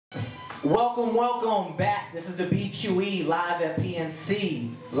Welcome, welcome back. This is the B.Q.E. live at PNC.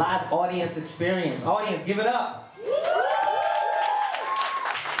 Live audience experience. Audience, give it up.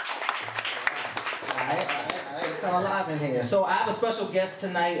 Alright, it's kind of live in here. So I have a special guest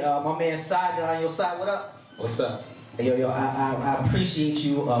tonight, my man Saigon. Yo, Sai, what up? What's up? Yo, I appreciate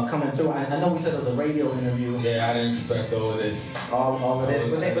you coming through. I know we said it was a radio interview. Yeah, I didn't expect all of this. All of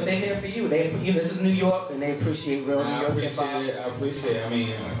this, but they're here for you. This is New York, and they appreciate real New York hip hop. I appreciate it. I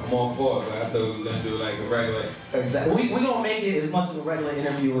mean, I'm all for it, but I thought we were gonna do like a regular. Exactly. We're gonna make it as much of a regular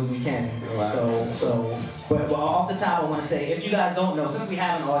interview as we can. Right. But off the top, I want to say, if you guys don't know, since we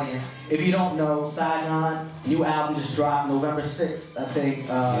have an audience, if you don't know, Saigon, new album just dropped November 6th, I think.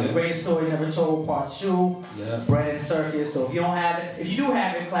 The Greatest Story Never Told, Part 2. Yeah. Bread and Circus. So if you don't have it, if you do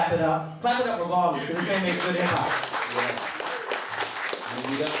have it, clap it up. Clap it up regardless, because this man makes good hip hop.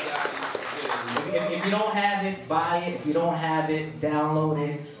 Yeah. If you don't have it, buy it. If you don't have it, download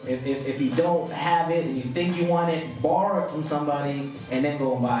it. If you don't have it and you think you want it, borrow it from somebody and then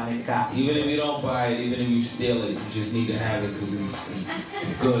go and buy it, make a copy. Even if you don't buy it, even if you steal it, you just need to have it because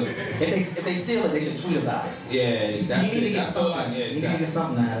it's good. If they steal it, they should tweet about it. Yeah, that's it. That's all. You need to get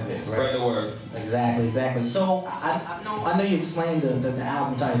something out of it. Spread the word. Exactly. So I know you explained the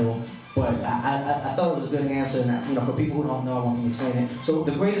album title. But I thought it was a good answer, and for people who don't know, I want you to explain it. So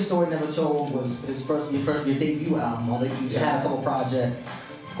The Greatest Story Never Told was your debut album. You had a couple projects.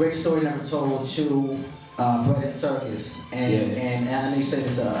 Greatest Story Never Told 2, Bread and Circus, and I know you said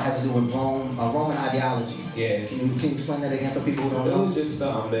it has to do with Roman ideology. Yeah. Can you explain that again for people who don't know? It was just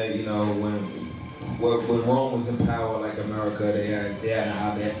something that when Rome was in power, like America, they had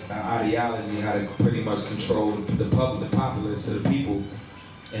an ideology how to pretty much control the populace, to the people.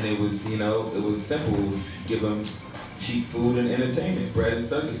 And it was, it was simple. It was give them cheap food and entertainment, bread and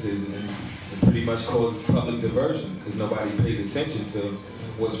circuses, and it pretty much caused public diversion because nobody pays attention to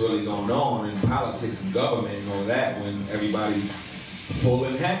what's really going on in politics and government and all that when everybody's full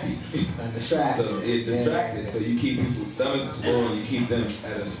and happy. And distracted. So it distracted. Yeah. So you keep people's stomachs full, and you keep them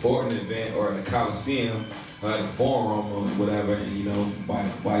at a sporting event or at a coliseum or at a forum or whatever, and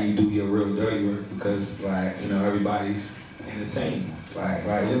why you do your real dirty work because everybody's entertained. Right.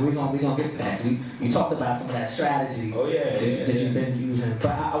 We're gonna get to that. You talked about some of that strategy. Oh yeah, that you've been using.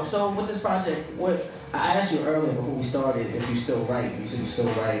 But so with this project, I asked you earlier before we started if you still write. You said you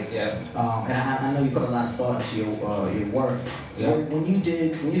still write. Yeah. And I know you put a lot of thought into your work. Yeah. When you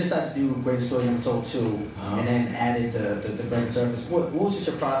decided to do Greatest Story Never Told 2, and then added the Bread and Circus, what was just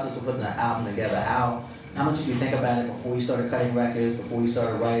your process of putting the album together? How much did you think about it before you started cutting records? Before you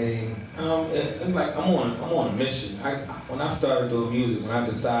started writing? It's like I'm on a mission. When I started doing music, when I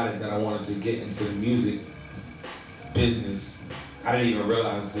decided that I wanted to get into the music business, I didn't even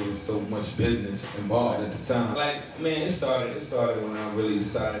realize there was so much business involved at the time. It started when I really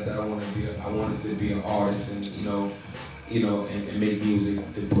decided that I wanted to be an artist and and make music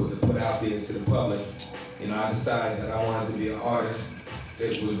to put out there to the public. I decided that I wanted to be an artist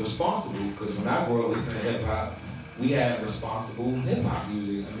that was responsible, because when I grew up listening to hip hop, we had responsible hip hop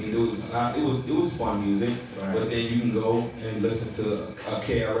music. I mean, it was fun music, right. But then you can go and listen to a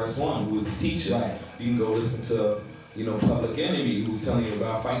KRS-One who was a teacher. Right. You can go listen to Public Enemy who's telling you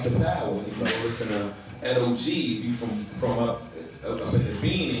about Fight the Power. You can go listen to L.O.G. if you from up in the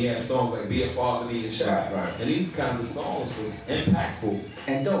Bean, and he had songs like Be a Father, Be a Child. Right. And these kinds of songs was impactful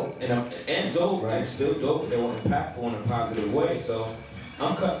and dope. And dope, right? Still dope. They were impactful in a positive way. So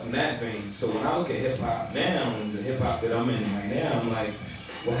I'm cut from that vein. So when I look at hip hop now and the hip hop that I'm in right now, I'm like,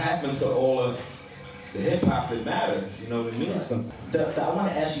 what happened to all of the hip hop that matters? The music. I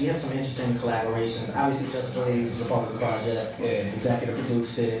want to ask you have some interesting collaborations. Obviously, Just Blaze is a part of the project. Yeah. Executive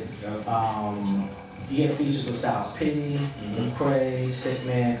produced it. Yeah. You get features with Styles P, B.Q.E,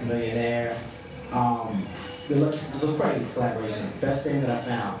 Stickman, Millionaire. The Lecrae collaboration, best thing that I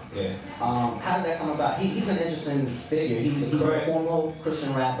found. Yeah. How did that come about? He's an interesting figure. He's a former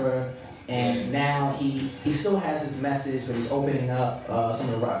Christian rapper, and now he still has his message, but he's opening up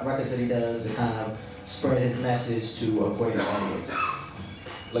some of the records that he does to kind of spread his message to a greater audience.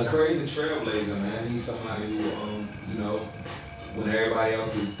 Lecrae's a trailblazer, man. He's somebody who, when everybody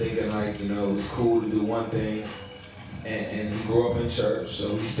else is thinking it's cool to do one thing, and he grew up in church,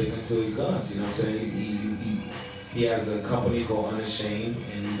 so he's sticking to his guns. You know what I'm saying? He has a company called Unashamed,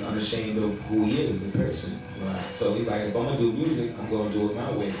 and he's unashamed of who he is as a person. Right. So he's like, if I'm gonna do music, I'm gonna do it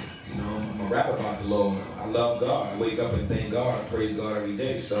my way. I'm gonna rap about the Lord. I love God. I wake up and thank God. I praise God every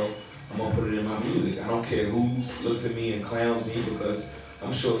day. So I'm gonna put it in my music. I don't care who looks at me and clowns me, because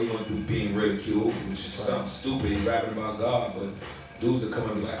I'm sure he went through being ridiculed, which is something stupid. He's rapping about God, but dudes are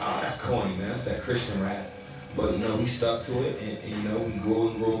coming and be like, oh, that's corny, man. That's that Christian rap. But he stuck to it, and he grew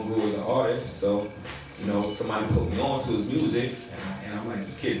and grew and grew as an artist. So, you know, somebody put me on to his music, and I'm like,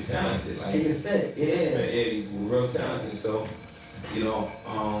 this kid's talented. Like, he can spit, yeah, he's real talented. So, you know,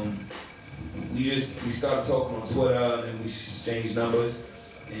 we started talking on Twitter, and we exchanged numbers.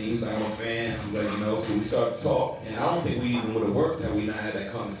 And he was like, I'm a fan. I was like, you know, so we started to talk. And I don't think we even would have worked had we not had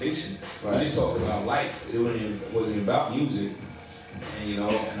that conversation. Right. We just talked about life. It wasn't about music. And, you know,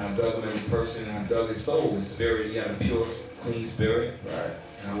 and I dug him as a person, and I dug his soul, his spirit. He had a pure, clean spirit. Right.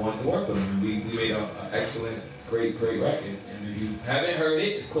 And I wanted to work with him. And we made an excellent, great record. And if you haven't heard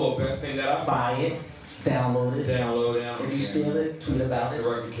it, it's called Best Thing That I Buy it. Download it. Download it. If you steal it, tweet about it. The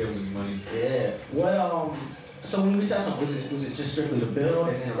record killed his money. Yeah. What so when you reached out to him, was it just strictly the bill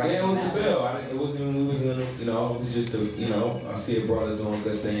and then yeah, it was the bill. It wasn't you know, it was just you know, I see a brother doing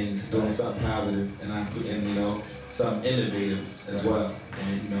good things, doing something positive, and you know, something innovative as well.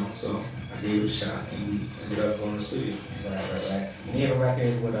 And you know, so I gave it a shot, and we ended up going to the studio. Right. You have a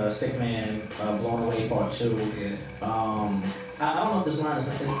record with Stickman, Blown Away Part 2. Yeah. I don't know if this line is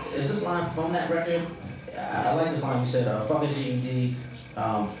this line from that record? I like this line you said, fuck a GED,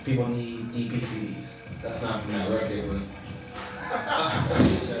 people need DPCDs. That's not from that record, but...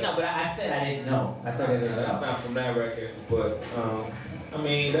 No, but I said I didn't know. That's not from that record, but, I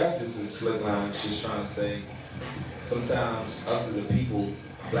mean, that's just a slick line she's trying to say. Sometimes us as a people,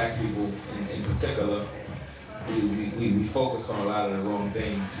 black people in particular, we focus on a lot of the wrong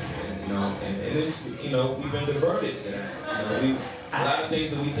things, and, you know, and it's, you know, we've been diverted to that. You know, a lot of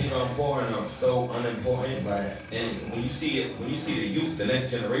things that we think are important are so unimportant. Right. And when you see the youth, the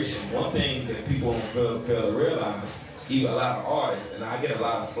next generation, one thing that people don't fail to realize, even a lot of artists, and I get a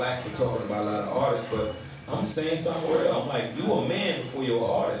lot of flack for talking about a lot of artists, but I'm saying something real. I'm like, you a man before you're an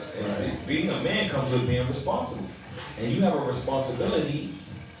artist, and being a man comes with being responsible, and you have a responsibility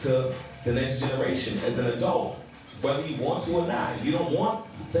to the next generation as an adult, whether you want to or not. If you don't want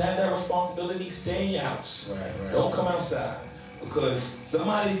to have that responsibility, stay in your house. Right. Don't come outside. Because some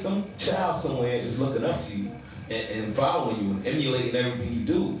child somewhere is looking up to you and following you and emulating everything you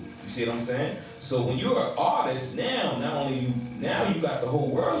do. You see what I'm saying? So when you're an artist now, you got the whole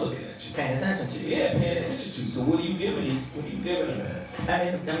world looking at you. Paying attention to you. Yeah, paying attention to you. So what are you giving them? I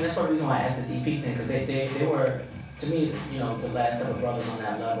mean that's one reason why I asked the DP thing, because they were, to me, you know, the last several brothers on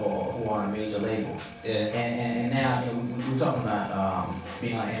that level who are on a major label. Yeah. And now, you know, we were talking about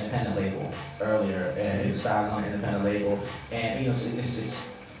being on an independent label earlier, and Saigon on an independent label, and you know, it's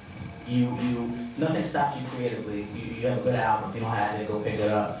nothing stops you creatively. You have a good album. If you don't have it, go pick it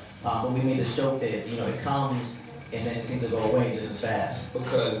up. But we made this joke that, you know, it comes and then it seems to go away just as fast.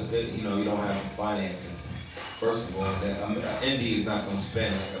 Because you know, you don't have the finances. First of all, that indie is not going to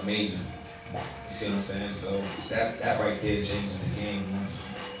spend like a major. You see what I'm saying? So that right there changes the game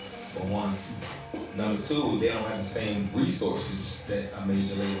for one. Number two, they don't have the same resources that a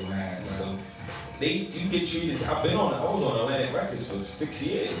major label has. Right. So you get treated. I was on Atlantic Records for 6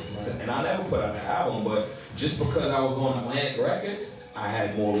 years, and I never put out an album. But just because I was on Atlantic Records, I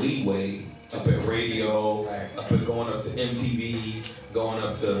had more leeway up at radio, up at going up to MTV, going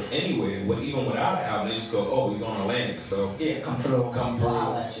up to anywhere. But even without an album, they just go, oh, he's on Atlantic, so yeah, come through.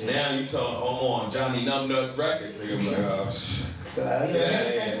 Now you tell them, oh, I'm on Johnny Numbnuts Records. So you're like, oh,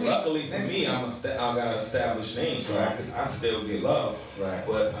 luckily for me, I got an established name, so I still get love. Right.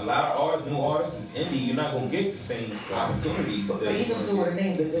 But a lot of new artists is indie. You're not gonna get the same opportunities. But even through with a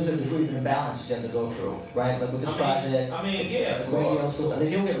name, there's a degree of imbalance you have to go through, right? Like with this project. I mean, yeah. Radio, so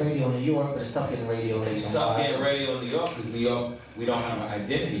you don't get radio in New York, but it's tough getting radio nationwide. It's tough getting radio in New York because New York, we don't have an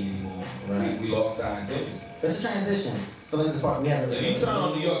identity anymore. Right. We lost our identity. It's a transition. For like this part, we have. If you turn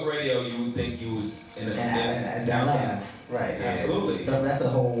on New York radio, you would think you was in downtown. Right. Absolutely. But that's a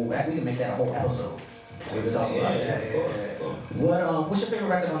whole. We can make that a whole episode. We can talk about that. What's your favorite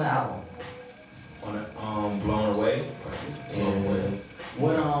record on the album? On Blown Away. Blown Away.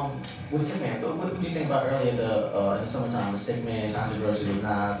 With Stickman, what did you think about earlier in the summertime with Stickman, controversy with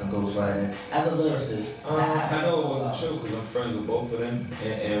Nas and Ghostwriting? As a lyricist, I know it wasn't true because I'm friends with both of them,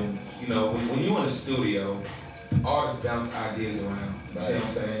 and you know when you're in the studio, artists bounce ideas around. You see what I'm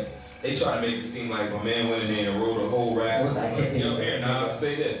saying? They try to make it seem like my man went in there and wrote a whole rap. You know, here Nas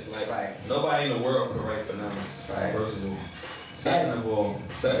say this. Like nobody in the world could write for Nas. First of all.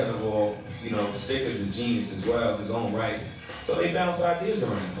 Second of all, you know, Stick is a genius as well, his own right. So they bounce ideas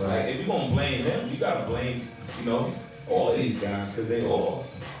around. Like if you're gonna blame him, you gotta blame, you know, all of these guys because they all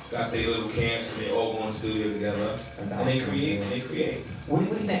got their little camps and they all go in the studio together and they create. What do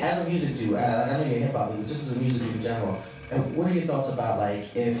you think as a music dude? I know you're a hip hop dude, just as a music dude in general. And what are your thoughts about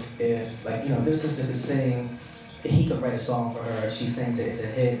like if like, you know, this sister could sing, he could write a song for her, she sings it, it's a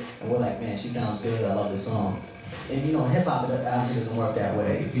hit, and we're like, man, she sounds good, I love this song. And you know, in hip hop, it obviously doesn't work that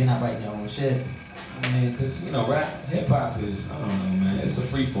way. If you're not writing your own shit. Man, cause you know, hip hop is, I don't know, man. It's a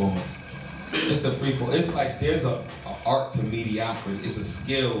free fall. It's a free fall. It's like there's a art to mediocrity. It's a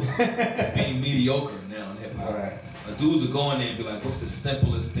skill to being mediocre now in hip hop. Right. Dudes will go in there and be like, what's the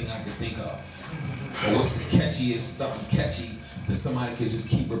simplest thing I can think of? Or what's the catchiest, something catchy that somebody could just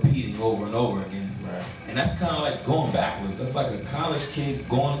keep repeating over and over again. Right. And that's kind of like going backwards. That's like a college kid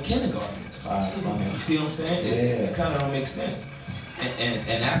going to kindergarten. You see what I'm saying? Yeah. It kind of don't make sense.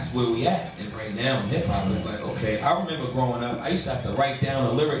 And that's where we at. And right now in hip hop, it's like, okay, I remember growing up, I used to have to write down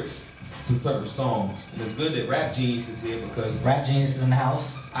the lyrics to certain songs. And it's good that Rap Genius is here because Rap Genius is in the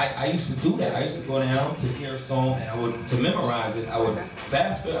house. I used to do that. I used to go down to hear a song and I would, to memorize it, I would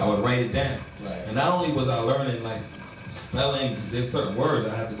faster, I would write it down. Right. And not only was I learning like spelling, because there's certain words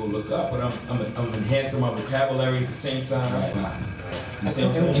I have to go look up, but I'm enhancing my vocabulary at the same time. Right. You see what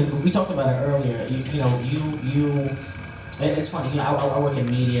I'm saying? And we talked about it earlier. You know, it's funny, you know, I work in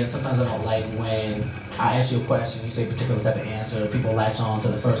media, and sometimes I don't like when I ask you a question, you say a particular type of answer, people latch on to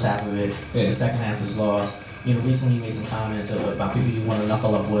the first half of it, the second half is lost. You know, recently you made some comments about people you want to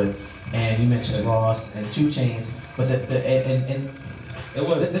knuckle up with, and you mentioned Ross and 2 Chainz, but the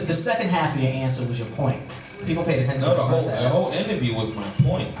second half of your answer was your point. People paid attention to the first half. The whole interview was my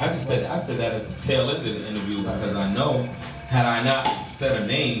point. I said that at the tail end of the interview because I know, had I not said a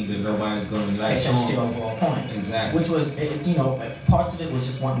name, then nobody's going to latch on. To your overall point. Exactly. Which was, you know, parts of it was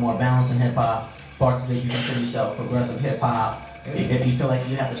just wanting more balance in hip hop. Parts of it, you consider yourself progressive hip hop. Yeah. You feel like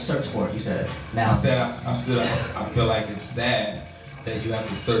you have to search for it. You said. Now. I feel like it's sad that you have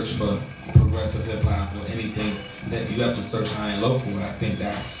to search for progressive hip hop or anything that you have to search high and low for. I think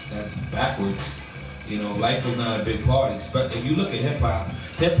that's backwards. You know, life is not a big party. But if you look at hip hop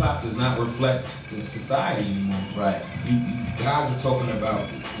does not reflect the society anymore. Right. You guys are talking about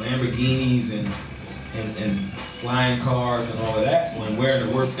Lamborghinis and flying cars and all of that when we're in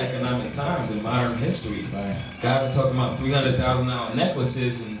the worst economic times in modern history. Right. Guys are talking about $300,000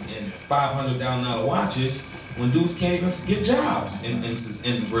 necklaces and $500,000 watches when dudes can't even get jobs in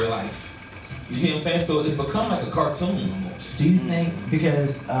real life. You see what I'm saying? So it's become like a cartoon almost. Do you think,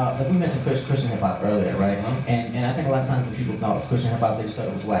 because like we mentioned Christian hip hop earlier, right? And I think a lot of times when people thought of Christian hip hop, they just thought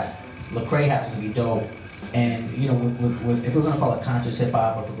it was whack. Lecrae happens to be dope. And you know, with if we're gonna call it conscious hip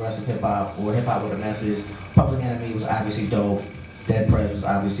hop or progressive hip hop or hip hop with a message, Public Enemy was obviously dope. Dead Prez was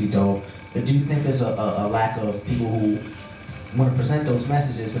obviously dope. But do you think there's a lack of people who want to present those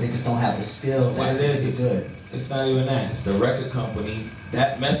messages, but they just don't have the skill to actually make it good? It's not even that. It's the record company.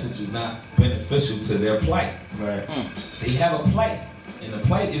 That message is not beneficial to their plight. Right. They have a plight, and the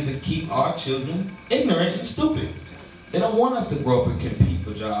plight is to keep our children ignorant and stupid. They don't want us to grow up and compete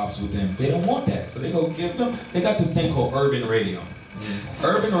for jobs with them. They don't want that. So they go give them, they got this thing called urban radio.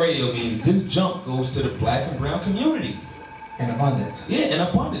 Urban radio means this junk goes to the black and brown community. In abundance. Yeah, in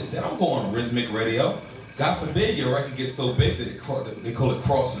abundance. They don't go on rhythmic radio. God forbid your record gets so big that they call it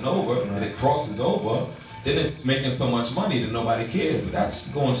crossing over, that it crosses over. Then it's making so much money that nobody cares. But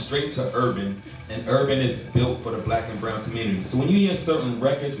that's going straight to urban. And urban is built for the black and brown community. So when you hear certain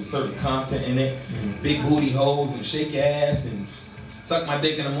records with certain content in it, big booty hoes and shake your ass and suck my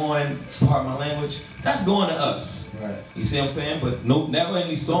dick in the morning, pardon my language, that's going to us. Right. You see what I'm saying? But never in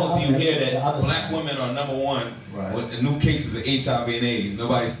these songs do you hear that black women are #1 with the new cases of HIV and AIDS.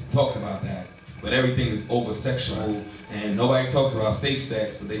 Nobody talks about that. But everything is over-sexual, and nobody talks about safe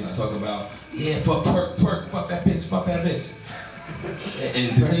sex, but they just talk about, yeah, fuck twerk, twerk, fuck that bitch, fuck that bitch.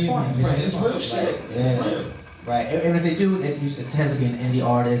 And it's real shit. Yeah. It's real. Right. And if they do, it tends to be an indie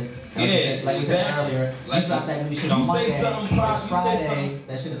artist. Like we said earlier, like you drop that new shit on Monday, Friday,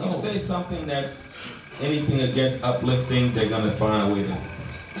 that shit is over. You say something that's anything against uplifting, they're gonna find a way to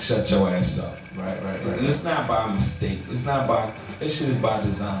shut your ass up. Right. And it's not by mistake. It's not by, this shit is by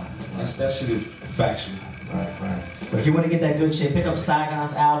design. That shit is factual. Right. But if you want to get that good shit, pick up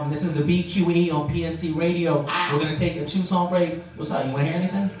Saigon's album. This is the B.Q.E on PNC Radio. We're going to take a 2-song break. What's up? You want to hear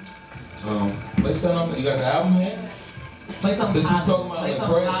anything? Play something. You got the album here? Play something positive. Play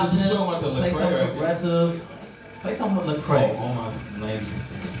something progressive. Play something with Lecrae. Oh my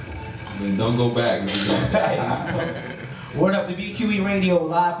ladies. I mean, don't go back. Word up to B.Q.E Radio,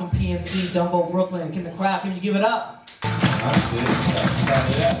 live from PNC, Dumbo, Brooklyn. Can the crowd, can you give it up? I see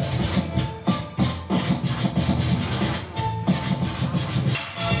it.